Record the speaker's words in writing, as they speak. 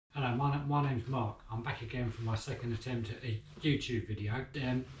Hello, my name's Mark. I'm back again for my second attempt at a YouTube video.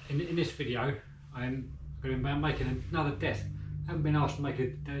 In this video, I'm going to be making another desk. I haven't been asked to make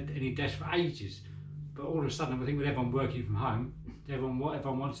any desk for ages, but all of a sudden I think with everyone working from home, everyone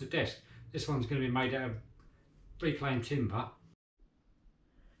wants a desk. This one's going to be made out of reclaimed timber.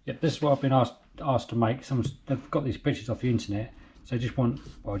 Yep, this is what I've been asked to make. They've got these pictures off the internet, so I just want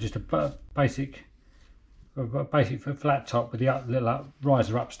just a basic flat top with the little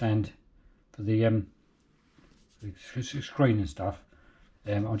riser up stand for the screen and stuff.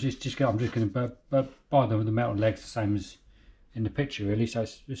 I'm just going to buy them with the metal legs, the same as in the picture really. So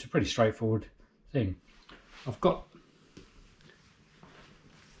it's a pretty straightforward thing. I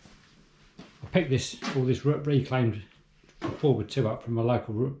picked all this reclaimed 4x2 up from a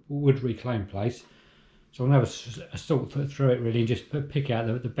local wood reclaim place. So I'll have a sort through it really and just pick out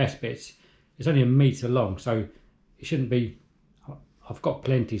the best bits. It's only 1 metre long, so it shouldn't be. I've got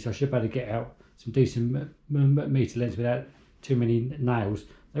plenty, so I should be able to get out some decent metre lengths without too many nails.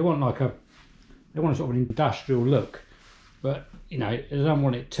 They want sort of an industrial look, but you know, I don't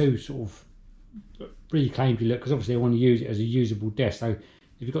want it too sort of reclaimed look, because obviously I want to use it as a usable desk. So if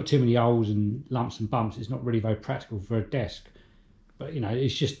you've got too many holes and lumps and bumps, it's not really very practical for a desk. But you know,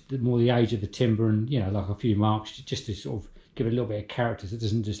 it's just more the age of the timber and, you know, like a few marks just to sort of give it a little bit of character, so it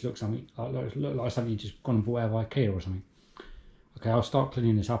doesn't just look like something you just gone and bought out of IKEA or something. Okay, I'll start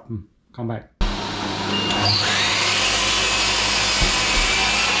cleaning this up and come back.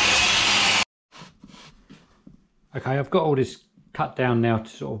 Okay, I've got all this cut down now to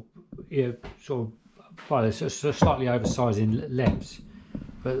sort of by this slightly oversizing lengths.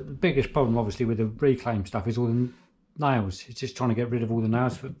 But the biggest problem, obviously, with the reclaim stuff is all the nails. It's just trying to get rid of all the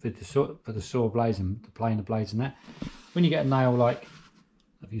nails for the saw blades and the planer blades and that. When you get a nail like,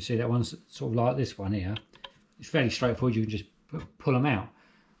 if you see that one sort of like this one here, it's fairly straightforward. You can just pull them out.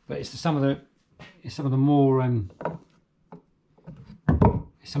 But it's some of the more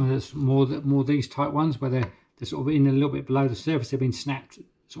these type ones where they're sort of in a little bit below the surface. They've been snapped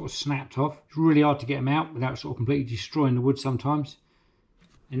off. It's really hard to get them out without sort of completely destroying the wood sometimes.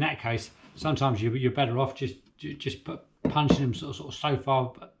 In that case, sometimes you're better off just punching them sort of so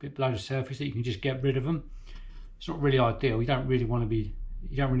far a bit below the surface that you can just get rid of them. It's not really ideal. You don't really want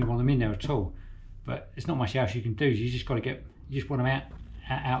them in there at all. But there's not much else you can do. You just want them out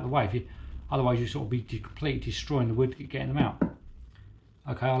of the way. Otherwise you sort of be completely destroying the wood getting them out.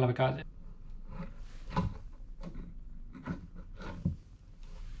 Okay, I'll have a go at it.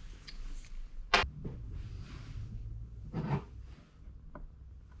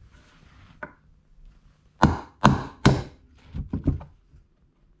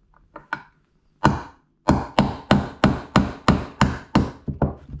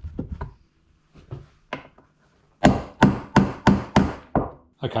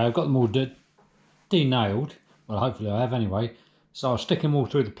 Okay, I've got them all de-nailed. Well, hopefully I have anyway. So I'll stick them all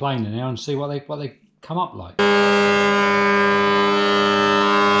through the planer now and see what they come up like.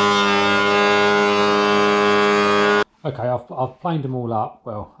 Okay, I've planed them all up.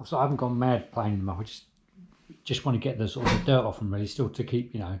 Well, I haven't gone mad planing them up. I just want to get the sort of the dirt off them really, still to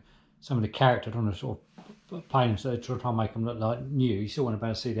keep, you know, some of the character. I don't want to sort of plane them so they try and make them look like new. You still want to be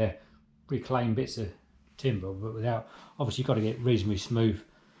able to see their reclaimed bits of timber, but without, obviously you've got to get reasonably smooth,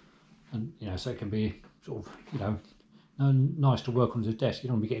 and you know, so it can be sort of, you know, nice to work on the desk. You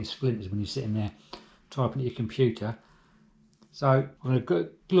don't want to be getting splinters when you're sitting there typing at your computer. So I'm going to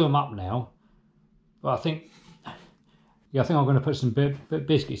glue them up now, but I think I'm going to put some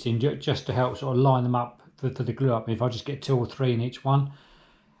biscuits in just to help sort of line them up for the glue up. If I just get 2 or 3 in each one,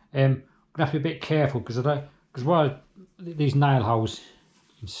 I'm going to have to be a bit careful because where these nail holes,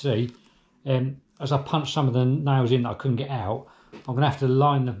 you can see, as I punch some of the nails in that I couldn't get out, I'm going to have to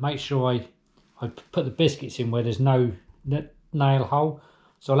line them, make sure I put the biscuits in where there's no nail hole.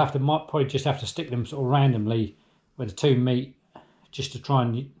 So I'll probably just have to stick them sort of randomly where the two meet, just to try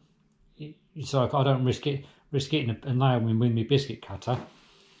and, so I don't risk getting a nail with my biscuit cutter.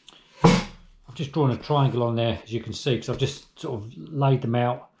 I've just drawn a triangle on there, as you can see, because I've just sort of laid them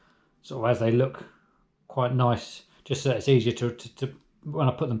out sort of as they look quite nice, just so that it's easier to when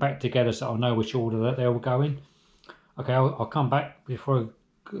I put them back together, so I'll know which order that they all go in. Okay, I'll come back before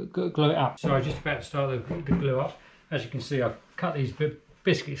I glue it up. So I'm just about to start the glue up. As you can see, I've cut these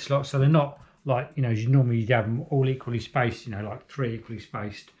biscuit slots so they're not like, you know, as you normally have them all equally spaced, you know, like 3 equally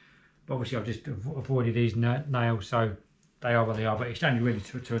spaced. But obviously I've just avoided these nails, so they are where they are. But it's only really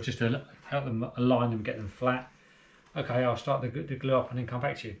to just help them align them, get them flat. Okay, I'll start the glue up and then come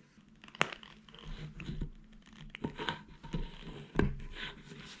back to you.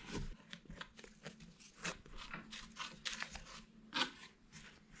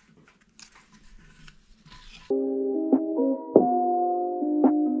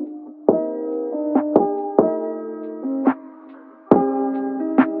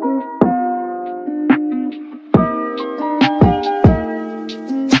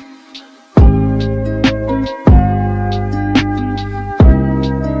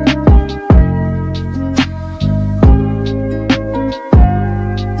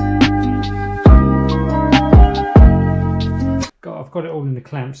 installing the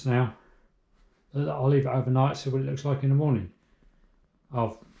clamps now. I'll leave it overnight, see what it looks like in the morning.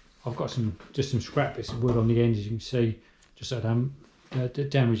 I've got just some scrap bits of wood on the end, as you can see, just so I don't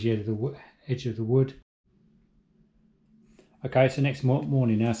damage the edge of the wood. Okay, it's the next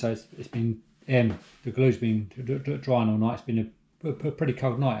morning now, so it's been the glue's been drying all night. It's been a pretty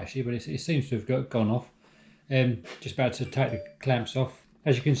cold night actually, but it seems to have gone off. Just about to take the clamps off.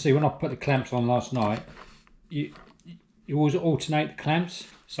 As you can see, when I put the clamps on last night, you always alternate the clamps,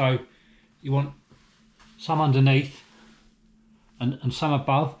 so you want some underneath and some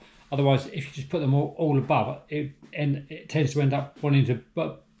above. Otherwise, if you just put them all above, it tends to end up wanting to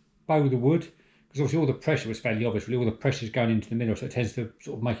bow the wood, because obviously all the pressure was fairly obvious. Really, all the pressure is going into the middle, so it tends to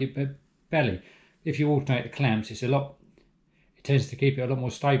sort of make it belly. If you alternate the clamps, it tends to keep it a lot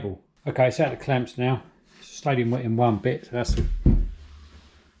more stable. Okay, it's out the clamps now. It's stayed in one bit, so that's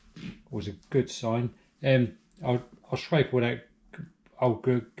always a good sign. I'll scrape all that old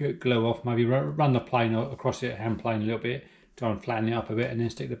glue off, maybe run the plane across it, hand plane a little bit, try and flatten it up a bit, and then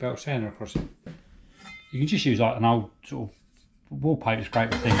stick the belt sander across it. You can just use like an old sort of wallpaper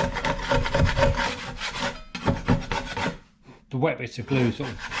scraper thing. The wet bits of glue sort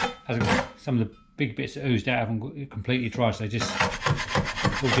of has some of the big bits that oozed out haven't completely dry, so they just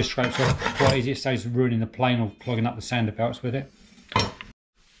all just scrapes off quite easy. It saves ruining the plane or clogging up the sander belts with it.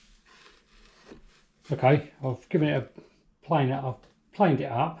 Okay, I've given it a plane. I've planed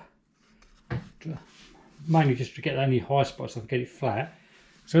it up, mainly just to get any high spots. I'll get it flat.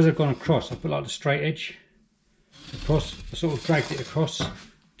 So as I've gone across, I've put like the straight edge across. I sort of dragged it across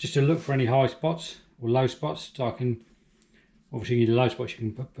just to look for any high spots or low spots. So I can, obviously you need the low spots,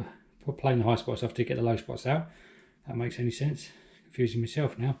 you can plane the high spots off to get the low spots out. That makes any sense. Confusing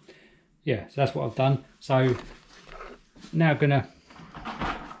myself now. Yeah, so that's what I've done. So now I'm gonna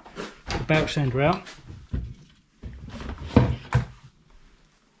get the belt sander out.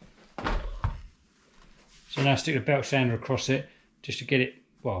 So now stick the belt sander across it just to get it,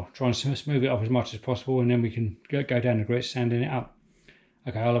 well, try and smooth it off as much as possible, and then we can go down the grit sanding it up.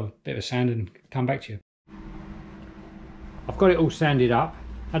 Okay, I'll have a bit of a sand and come back to you. I've got it all sanded up.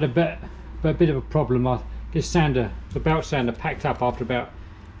 Had a bit of a problem. The belt sander packed up after about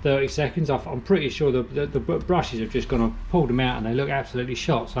 30 seconds. I'm pretty sure the brushes have just gone and pulled them out and they look absolutely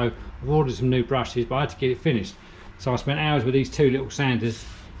shot. So I've ordered some new brushes, but I had to get it finished. So I spent hours with these two little sanders.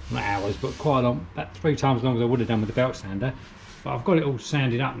 Not hours, but quite long, about 3 times as long as I would have done with the belt sander. But I've got it all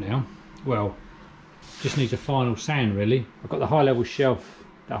sanded up now. Well, just needs a final sand really. I've got the high level shelf,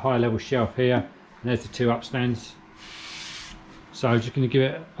 that high level shelf here, and there's the 2 upstands. So I'm just going to give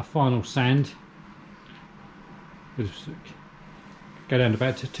it a final sand. Go down to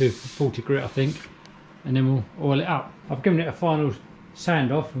about 240 grit I think, and then we'll oil it up. I've given it a final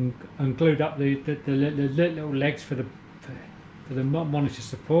sand off and glued up the little legs for the monitor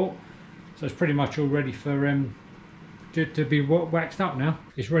support, so it's pretty much all ready for to be waxed up now.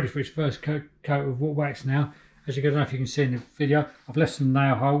 It's ready for its first coat of wax now. As you can, I don't know if you can see in the video, I've left some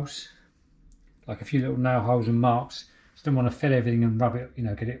nail holes, like a few little nail holes and marks. Just don't want to fill everything and rub it,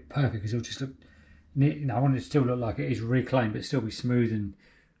 get it perfect, because it'll just look neat. I want it to still look like it is reclaimed, but still be smooth and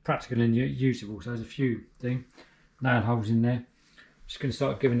practical and usable. So there's a few nail holes in there. Just going to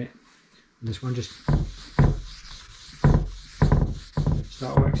start giving it this one, just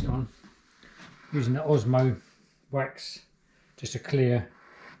start waxing on using the Osmo wax, just a clear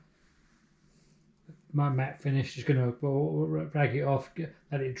matte finish. Just going to rag it off,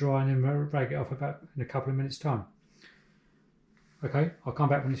 let it dry, and then rag it off about in a couple of minutes time. Okay, I'll come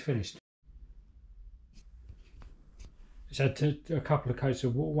back when it's finished. It's had a couple of coats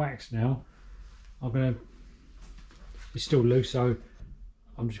of wax now. It's still loose, so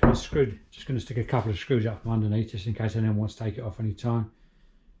I'm just going to stick a couple of screws up from underneath, just in case anyone wants to take it off any time.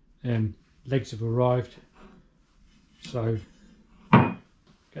 Legs have arrived, so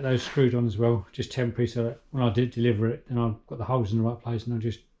get those screwed on as well, just temporary, so that when I did deliver it, then I've got the holes in the right place, and I'll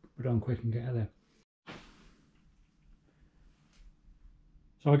just put it on quick and get out of there.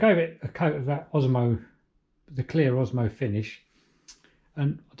 So I gave it a coat of that Osmo, the clear Osmo finish,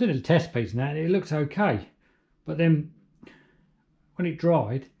 and I did a test piece now, and it looks okay, but then when it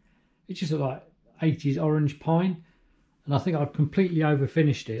dried, it just looked like 80s orange pine, and I think I'd completely over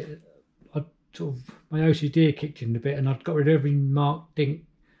finished it. My OCD kicked in a bit, and I'd got rid of every mark, dink.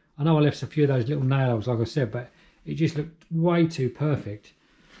 I know I left a few of those little nail holes, like I said, but it just looked way too perfect.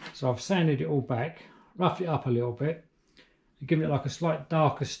 So I've sanded it all back, roughed it up a little bit, and given it like a slight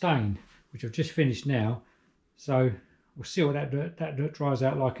darker stain, which I've just finished now. So we'll see what that dirt dries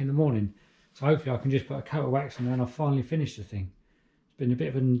out like in the morning. So hopefully I can just put a coat of wax on there and I'll finally finish the thing. It's been a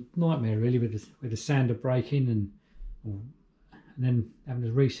bit of a nightmare really, with the sander breaking and and then having to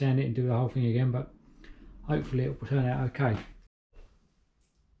resand it and do the whole thing again, but hopefully it will turn out okay.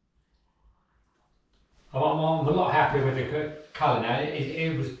 I'm a lot happier with the colour now.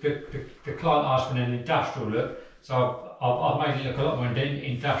 It was the client asked for an industrial look, so I've made it look a lot more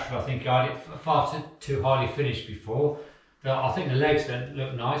industrial. I think I had it far too highly finished before. But I think the legs don't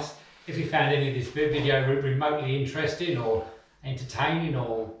look nice. If you found any of this video remotely interesting or entertaining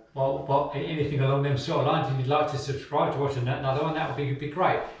or anything along them sort of lines, and you'd like to subscribe to watch another one, that would be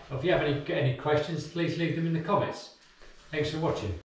great. But if you have any questions, please leave them in the comments. Thanks for watching.